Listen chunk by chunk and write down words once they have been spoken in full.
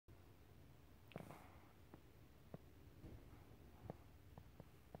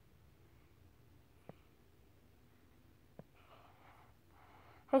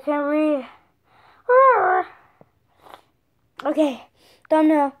I can't read. Okay,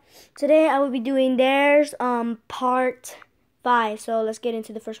 thumbnail. Today I will be doing theirs part 5. So let's get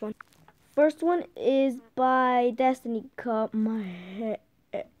into the first one. First one is by Destiny. Cut my hair.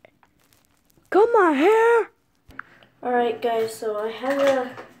 Cut my hair. Alright guys, so I have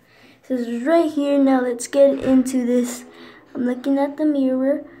the scissors right here. Now let's get into this. I'm looking at the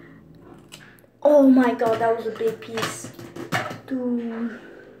mirror. Oh my god, that was a big piece. Dude.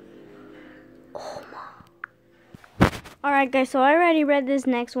 Oh my. Alright guys, so I already read this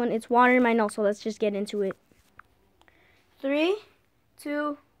next one. It's water in my nose, so let's just get into it. 3,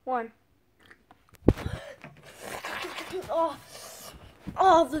 2, 1.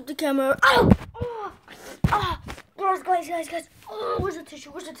 Oh, flip the camera. Oh, oh, oh. Guys. Oh, where's the tissue?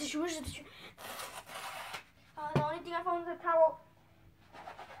 Where's the tissue? The only thing I found is a towel.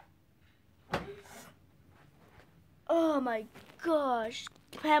 Oh my gosh.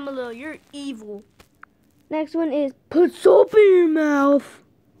 Pamela, you're evil. Next one is put soap in your mouth.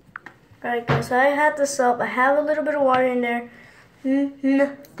 Alright guys, so I had the soap. I have a little bit of water in there.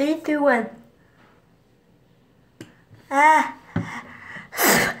 3, 2, 1. Ah.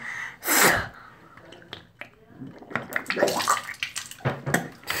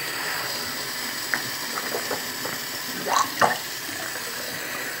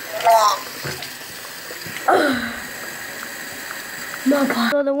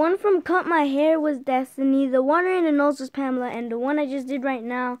 So the one from Cut My Hair was Destiny, the one in the nose was Pamela, and the one I just did right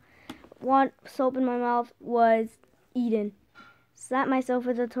now, one soap in my mouth, was Eden. Slapped myself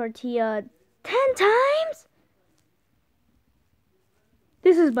with a tortilla 10 times?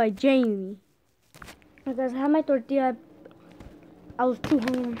 This is by Jamie. Because I had my tortilla, I was too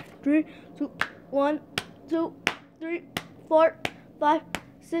hungry. 3, 2, 1, 2, 3, 4, 5,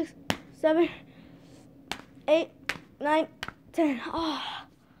 6, 7, 8, 9, 10. Oh.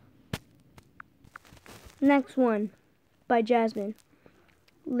 Next one by Jasmine.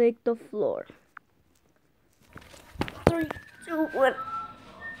 Lick the floor. 3, 2, 1.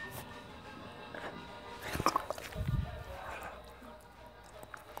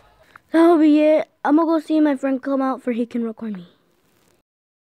 That'll be it. I'm gonna go see my friend come out for he can record me.